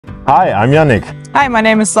Hi, I'm Yannick. Hi, my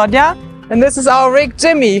name is Sonja, and this is our rig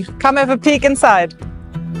Jimmy. Come have a peek inside.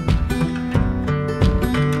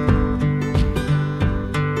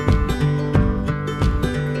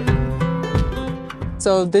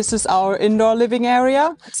 So this is our indoor living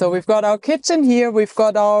area. So we've got our kitchen here, we've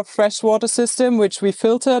got our fresh water system, which we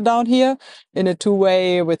filter down here in a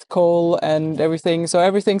two-way with coal and everything. So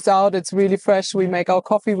everything's out, it's really fresh. We make our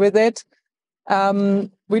coffee with it.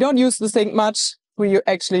 We don't use the sink much. We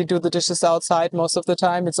actually do the dishes outside most of the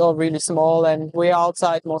time. It's all really small and we're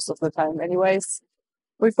outside most of the time anyways.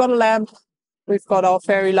 We've got a lamp. We've got our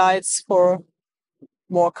fairy lights for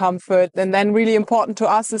more comfort. And then really important to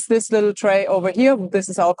us is this little tray over here. This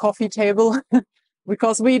is our coffee table.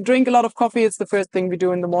 Because we drink a lot of coffee, it's the first thing we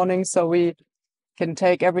do in the morning. So we can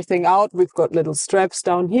take everything out. We've got little straps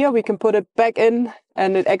down here. We can put it back in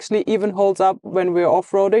and it actually even holds up when we're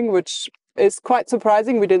off-roading, which is quite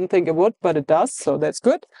surprising. We didn't think it would, but it does. So that's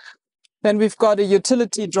good. Then we've got a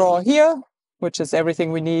utility drawer here, which is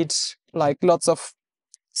everything we need, like lots of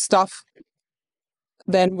stuff.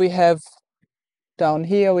 Then we have down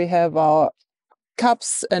here, we have our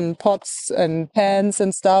cups and pots and pans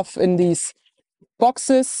and stuff in these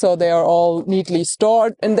boxes. So they are all neatly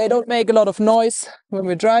stored and they don't make a lot of noise when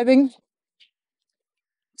we're driving.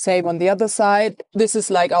 Same on the other side. This is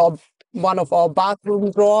like one of our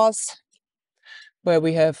bathroom drawers where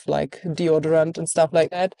we have like deodorant and stuff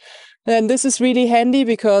like that. And this is really handy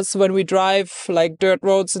because when we drive like dirt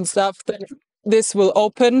roads and stuff, then this will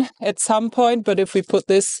open at some point. But if we put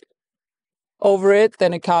this over it,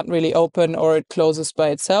 then it can't really open or it closes by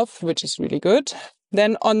itself, which is really good.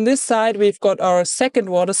 Then on this side, we've got our second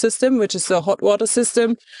water system, which is a hot water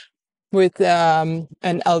system with an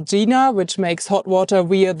Algina, which makes hot water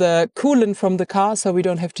via the coolant from the car. So we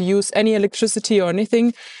don't have to use any electricity or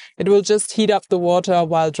anything. It will just heat up the water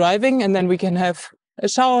while driving and then we can have a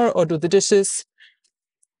shower or do the dishes.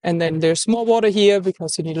 And then there's more water here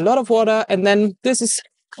because you need a lot of water. And then this is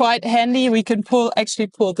quite handy. We can actually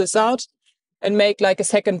pull this out and make like a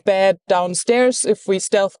second bed downstairs if we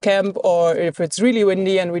stealth camp or if it's really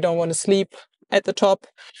windy and we don't want to sleep at the top,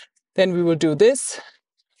 then we will do this.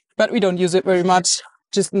 But we don't use it very much.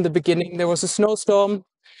 Just in the beginning, there was a snowstorm,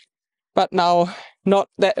 but now not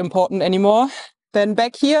that important anymore. Then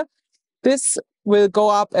back here, this will go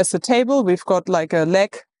up as a table. We've got like a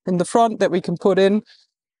leg in the front that we can put in,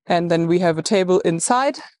 and then we have a table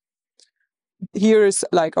inside. Here is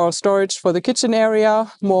like our storage for the kitchen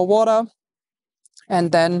area, more water.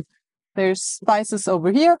 And then there's spices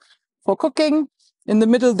over here for cooking. In the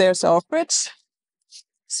middle, there's our fridge.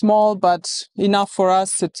 Small, but enough for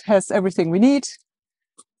us. It has everything we need.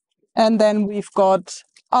 And then we've got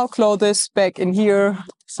our clothes back in here,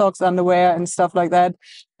 socks, underwear, and stuff like that.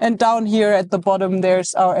 And down here at the bottom,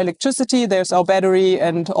 there's our electricity, there's our battery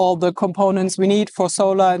and all the components we need for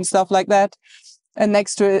solar and stuff like that. And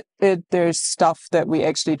next to it, there's stuff that we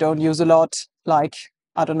actually don't use a lot, like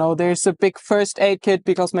I don't know, there's a big first aid kit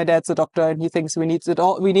because my dad's a doctor and he thinks we need it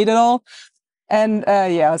all. And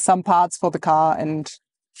yeah, some parts for the car and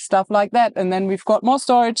stuff like that. And then we've got more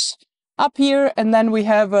storage up here. And then we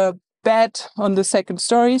have a bed on the second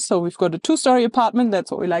story. So we've got a 2-story apartment. That's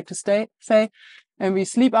what we like to say. And we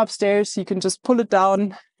sleep upstairs. You can just pull it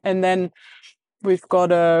down. And then we've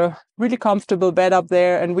got a really comfortable bed up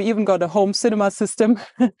there. And we even got a home cinema system,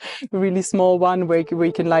 a really small one where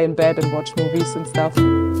we can lie in bed and watch movies and stuff.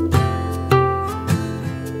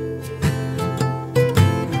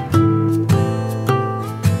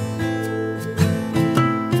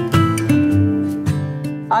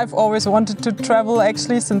 I've always wanted to travel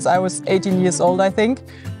actually since I was 18 years old, I think.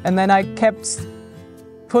 And then I kept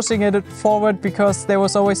pushing it forward because there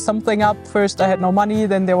was always something up. First I had no money,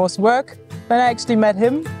 then there was work. Then I actually met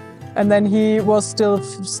him and then he was still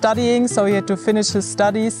studying, so he had to finish his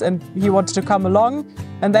studies and he wanted to come along.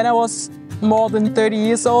 And then I was more than 30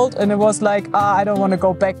 years old and it was like, I don't want to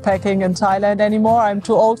go backpacking in Thailand anymore. I'm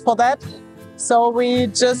too old for that. So we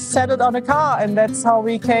just settled on a car and that's how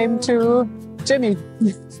we came to Jimmy.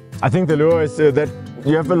 I think the lure is that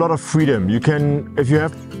you have a lot of freedom. You can, if you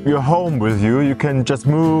have your home with you, you can just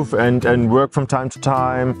move and work from time to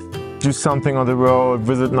time, do something on the road,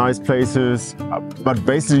 visit nice places. But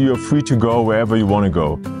basically you're free to go wherever you want to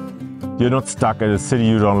go. You're not stuck at a city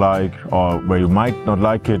you don't like or where you might not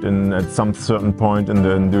like it at some certain point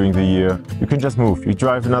during the year. You can just move. You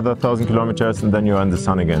drive another 1,000 kilometers and then you're in the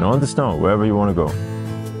sun again, or in the snow, wherever you want to go.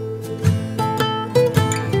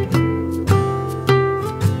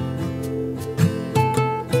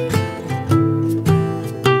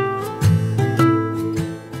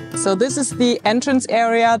 So So this is the entrance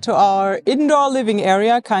area to our indoor living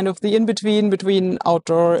area, kind of the in-between between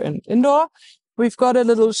outdoor and indoor. We've got a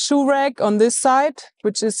little shoe rack on this side,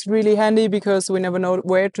 which is really handy because we never know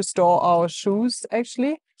where to store our shoes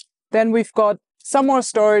actually. Then we've got some more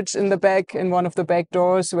storage in the back, in one of the back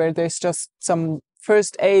doors, where there's just some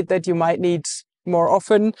first aid that you might need more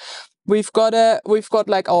often. We've got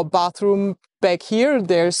like our bathroom back here.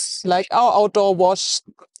 There's like our outdoor wash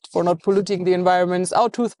for not polluting the environments, our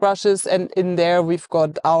toothbrushes, and in there we've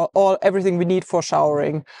got everything we need for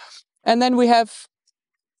showering. And then we have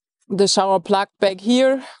the shower plug back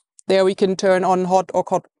here. There we can turn on hot or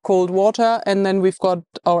cold water, and then we've got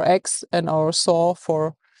our axe and our saw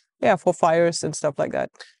for fires and stuff like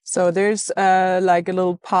that. So there's like a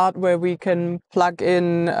little part where we can plug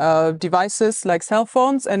in devices like cell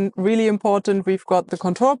phones, and really important, we've got the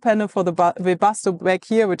control panel for the Webasto back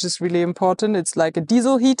here, which is really important. It's like a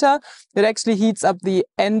diesel heater. It actually heats up the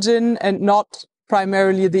engine and not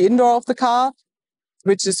primarily the indoor of the car,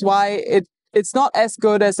 which is why it's not as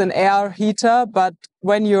good as an air heater, but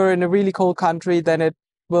when you're in a really cold country, then it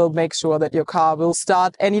will make sure that your car will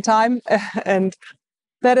start anytime. And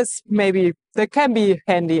that can be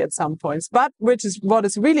handy at some points, but what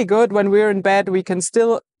is really good, when we're in bed, we can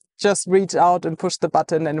still just reach out and push the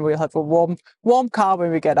button and we'll have a warm car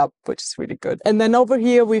when we get up, which is really good. And then over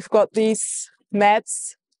here, we've got these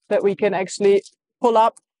mats that we can actually pull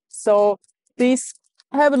up. So these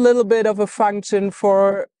have a little bit of a function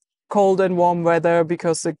for cold and warm weather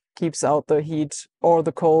because it keeps out the heat or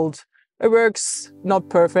the cold. It works, not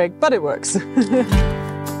perfect, but it works.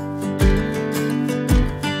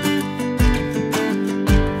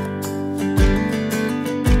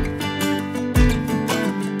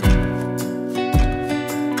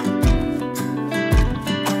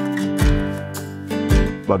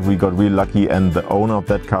 But we got really lucky, and the owner of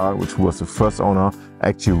that car, which was the first owner,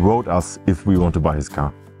 actually wrote us if we want to buy his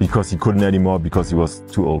car. Because he couldn't anymore, because he was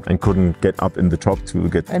too old and couldn't get up in the top to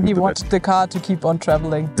get. And he wanted the car to keep on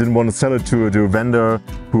traveling. Didn't want to sell it to a vendor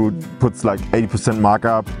who puts like 80%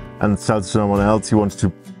 markup and sells to someone else. He wanted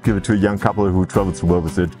to give it to a young couple who travels to work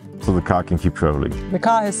with it, so the car can keep traveling. The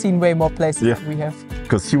car has seen way more places than we have.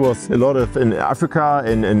 Because he was a lot of in Africa,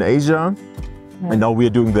 in Asia, and now we are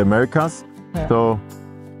doing the Americas. Yeah. So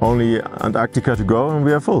only Antarctica to go and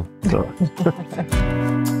we are full. So.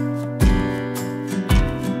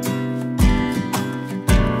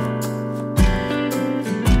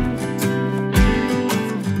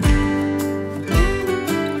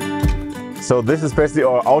 So this is basically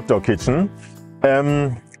our outdoor kitchen.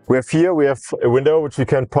 We have a window which we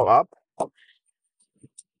can pop up.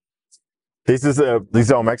 These are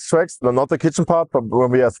our max tracks, not the kitchen part, but when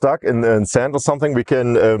we are stuck in sand or something, we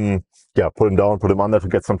can put them down, put them under to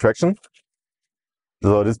get some traction.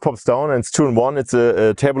 So this pops down and it's 2-in-1. It's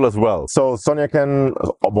a table as well. So Sonja can,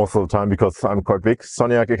 most of the time because I'm quite big,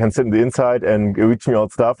 Sonja can sit in the inside and reach me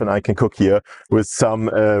out stuff, and I can cook here with some,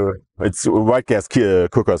 it's white gas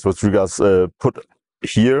cookers, which we guys put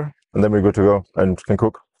here, and then we're good to go and can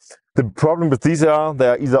cook. The problem with these are, they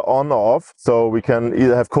are either on or off, so we can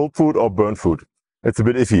either have cold food or burnt food. It's a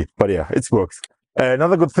bit iffy, but yeah, it works.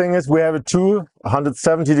 Another good thing is we have a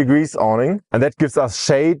 270 degrees awning, and that gives us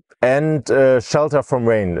shade and shelter from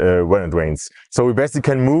rain when it rains. So we basically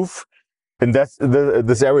can move in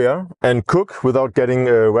this area and cook without getting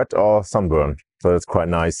wet or sunburn. So that's quite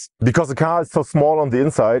nice. Because the car is so small on the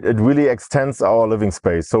inside, it really extends our living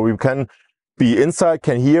space. So we can be inside,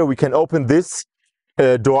 we can open this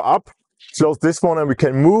door up, close this one, and we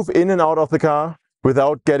can move in and out of the car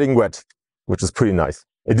without getting wet, which is pretty nice.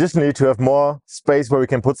 Additionally, to have more space where we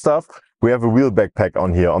can put stuff, we have a wheel backpack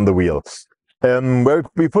on here on the wheel. Where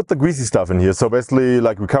we put the greasy stuff in here. So basically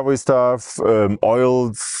like recovery stuff,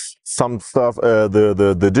 oils, some stuff,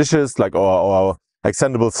 the dishes, like our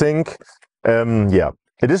extendable sink.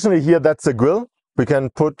 Additionally here, that's a grill we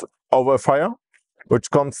can put over a fire,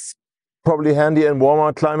 which comes probably handy in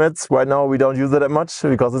warmer climates. Right now we don't use it that much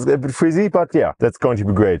because it's a bit freezy, but yeah, that's going to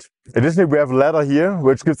be great. Additionally, we have a ladder here,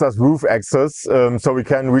 which gives us roof access, so we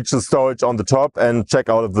can reach the storage on the top and check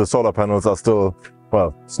out if the solar panels are still,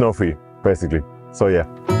 well, snow-free, basically. So yeah.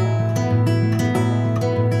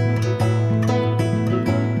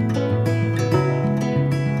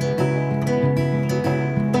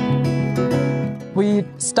 We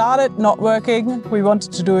started not working. We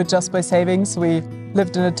wanted to do it just by savings. We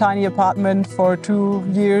lived in a tiny apartment for 2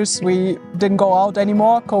 years. We didn't go out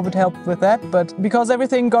anymore. COVID helped with that. But because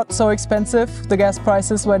everything got so expensive, the gas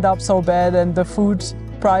prices went up so bad and the food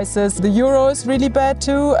prices, the euro is really bad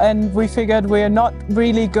too. And we figured we're not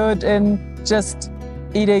really good in just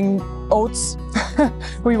eating oats.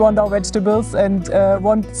 We want our vegetables and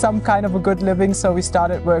want some kind of a good living, so we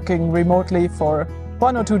started working remotely for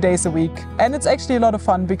 1 or 2 days a week. And it's actually a lot of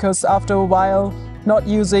fun because after a while not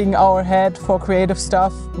using our head for creative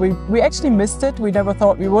stuff, we actually missed it. We never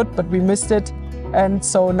thought we would, but we missed it. And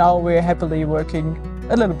so now we're happily working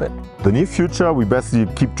a little bit. The near future, we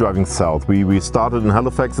basically keep driving south. We started in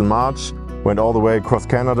Halifax in March, went all the way across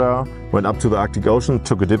Canada, went up to the Arctic Ocean,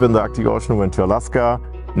 took a dip in the Arctic Ocean, went to Alaska.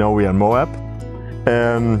 Now we're in Moab.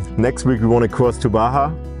 Next week we want to cross to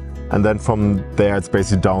Baja, and then from there it's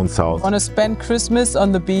basically down south. We want to spend Christmas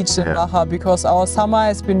on the beach in Baja because our summer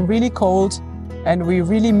has been really cold and we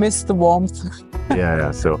really miss the warmth.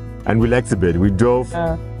 And relax a bit. We drove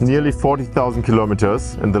nearly 40,000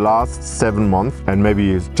 kilometers in the last 7 months, and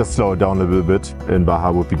maybe just slow it down a little bit in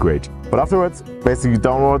Baja would be great. But afterwards, basically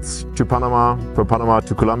downwards to Panama, from Panama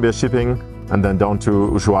to Colombia shipping, and then down to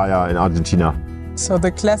Ushuaia in Argentina. So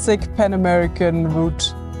the classic Pan-American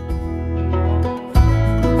route.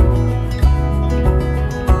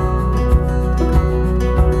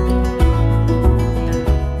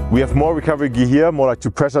 We have more recovery gear here, more like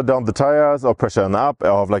to pressure down the tires or pressure them up,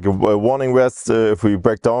 or have like a warning vest if we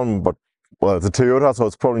break down. But well, it's a Toyota, so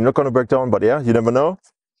it's probably not going to break down, but yeah, you never know.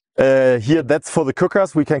 Here, that's for the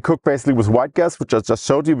cookers. We can cook basically with white gas, which I just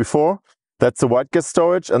showed you before. That's the white gas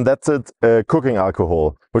storage, and that's it, cooking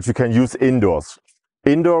alcohol, which we can use indoors.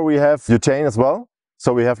 Indoor, we have butane as well.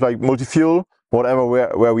 So we have like multi-fuel, whatever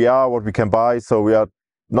where we are, what we can buy. So we are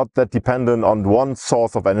not that dependent on one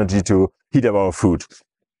source of energy to heat up our food.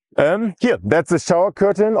 Here, that's a shower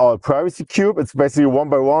curtain or a privacy cube. It's basically a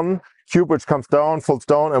 1x1 cube which comes down, folds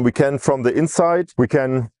down, and we can, from the inside, we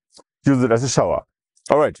can use it as a shower.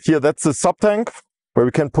 All right, here, that's the sub tank where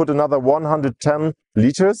we can put another 110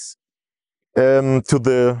 liters to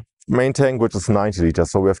the main tank, which is 90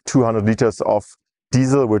 liters. So we have 200 liters of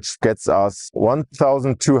diesel, which gets us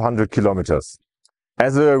 1,200 kilometers.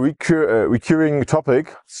 As a recurring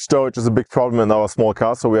topic, storage is a big problem in our small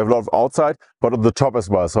car. So we have a lot of outside, but on the top as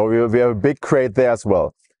well. So we have a big crate there as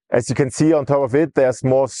well. As you can see on top of it, there's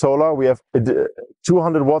more solar. We have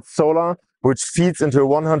 200 watts solar, which feeds into a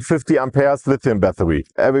 150 amperes lithium battery.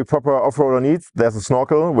 Every proper off-roader needs. There's a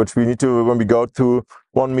snorkel, which we need to when we go to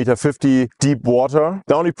 1.50 meter deep water.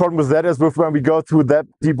 The only problem with that is when we go through that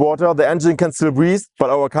deep water, the engine can still breathe, but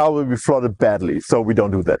our car will be flooded badly. So we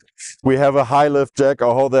don't do that. We have a high lift jack,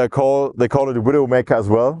 or how they call it a Widowmaker as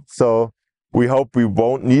well. So we hope we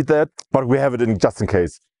won't need that, but we have it in just in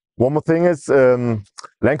case. One more thing is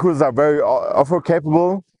Landcruisers are very off-road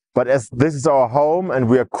capable. But as this is our home and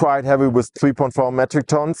we are quite heavy with 3.4 metric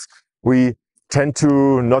tons, we tend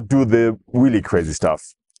to not do the really crazy stuff.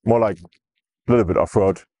 More like a little bit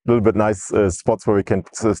off-road, a little bit nice spots where we can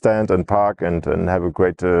stand and park and have a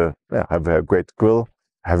great grill,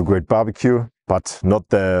 have a great barbecue, but not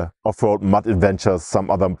the off-road mud adventures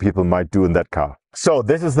some other people might do in that car. So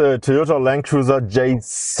this is the Toyota Landcruiser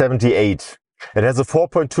J78. It has a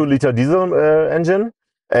 4.2 liter diesel engine.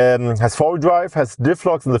 Has four-wheel drive, has diff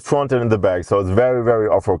locks in the front and in the back, so it's very, very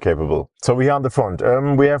off-road capable. So we are on the front.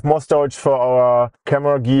 We have more storage for our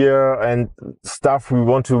camera gear and stuff we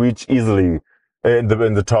want to reach easily in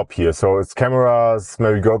the top here. So it's cameras,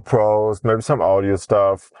 maybe GoPros, maybe some audio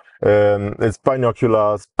stuff. It's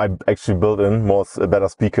binoculars. I actually built in better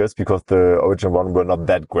speakers because the original one were not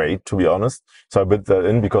that great, to be honest. So I built that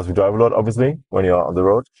in because we drive a lot, obviously, when you're on the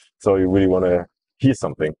road. So you really want to hear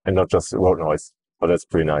something and not just road noise. But that's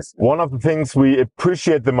pretty nice. One of the things we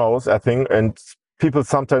appreciate the most, I think, and people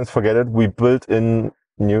sometimes forget it, we built in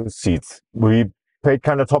new seats. We paid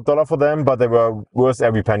kind of top dollar for them, but they were worth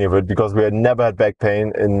every penny of it because we had never had back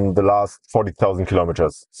pain in the last 40,000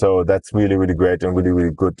 kilometers. So that's really, really great and really,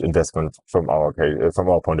 really good investment from our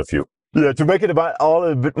point of view. Yeah, to make it all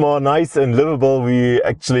a bit more nice and livable, we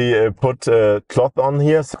actually put cloth on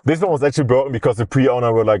here. So this one was actually broken because the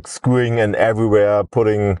pre-owner were like screwing in everywhere,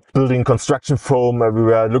 building construction foam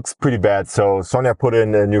everywhere. It looks pretty bad. So Sonja put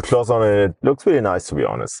in a new cloth on it. It looks really nice, to be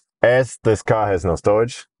honest. As this car has no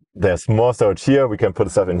storage, there's more storage here. We can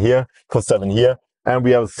put stuff in here, put stuff in here. And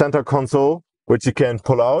we have a center console, which you can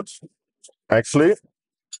pull out, actually,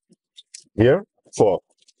 here for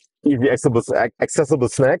easy accessible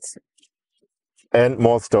snacks. And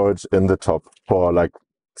more storage in the top for like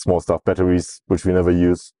small stuff, batteries, which we never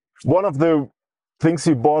use. One of the things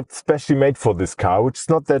we bought specially made for this car, which is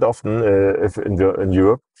not that often in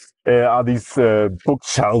Europe, are these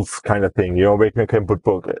bookshelves kind of thing. You know, where you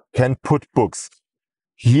can put books.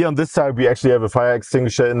 Here on this side, we actually have a fire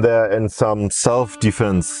extinguisher in there and some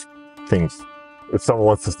self-defense things. If someone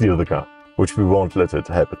wants to steal the car, which we won't let it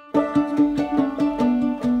happen.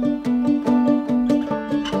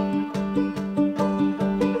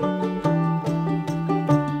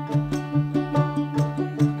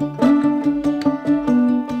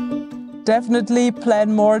 definitely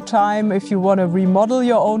plan more time if you want to remodel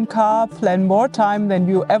your own car, plan more time than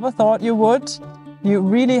you ever thought you would. You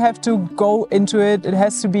really have to go into it. It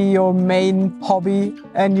has to be your main hobby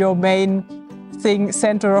and your main thing,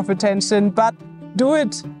 center of attention, but do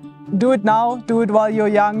it. Do it now, do it while you're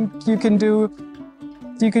young. You can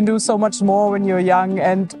do so much more when you're young,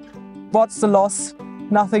 and what's the loss?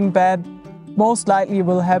 Nothing bad most likely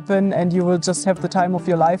will happen, and you will just have the time of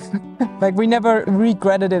your life. Like, we never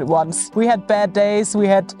regretted it once. We had bad days,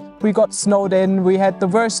 we got snowed in, we had the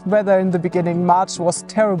worst weather in the beginning. March was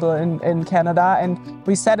terrible in Canada, and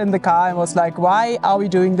we sat in the car and was like, why are we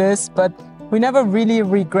doing this? But we never really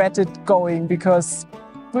regretted going, because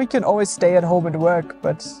we can always stay at home and work,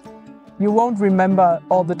 but you won't remember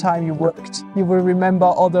all the time you worked. You will remember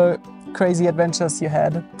all the crazy adventures you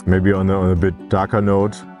had. Maybe on a bit darker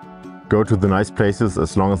note, go to the nice places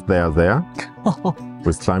as long as they are there.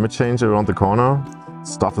 With climate change around the corner,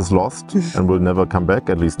 stuff is lost and will never come back,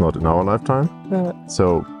 at least not in our lifetime.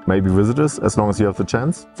 So maybe visit us as long as you have the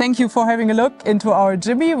chance. Thank you for having a look into our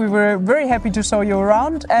Jimmy. We were very happy to show you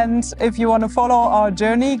around. And if you want to follow our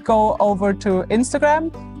journey, go over to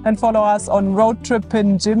Instagram and follow us on Road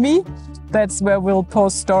Trippin' Jimmy. That's where we'll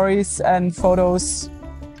post stories and photos,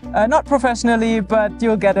 not professionally, but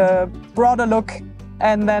you'll get a broader look.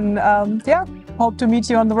 And then, yeah, hope to meet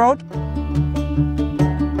you on the road.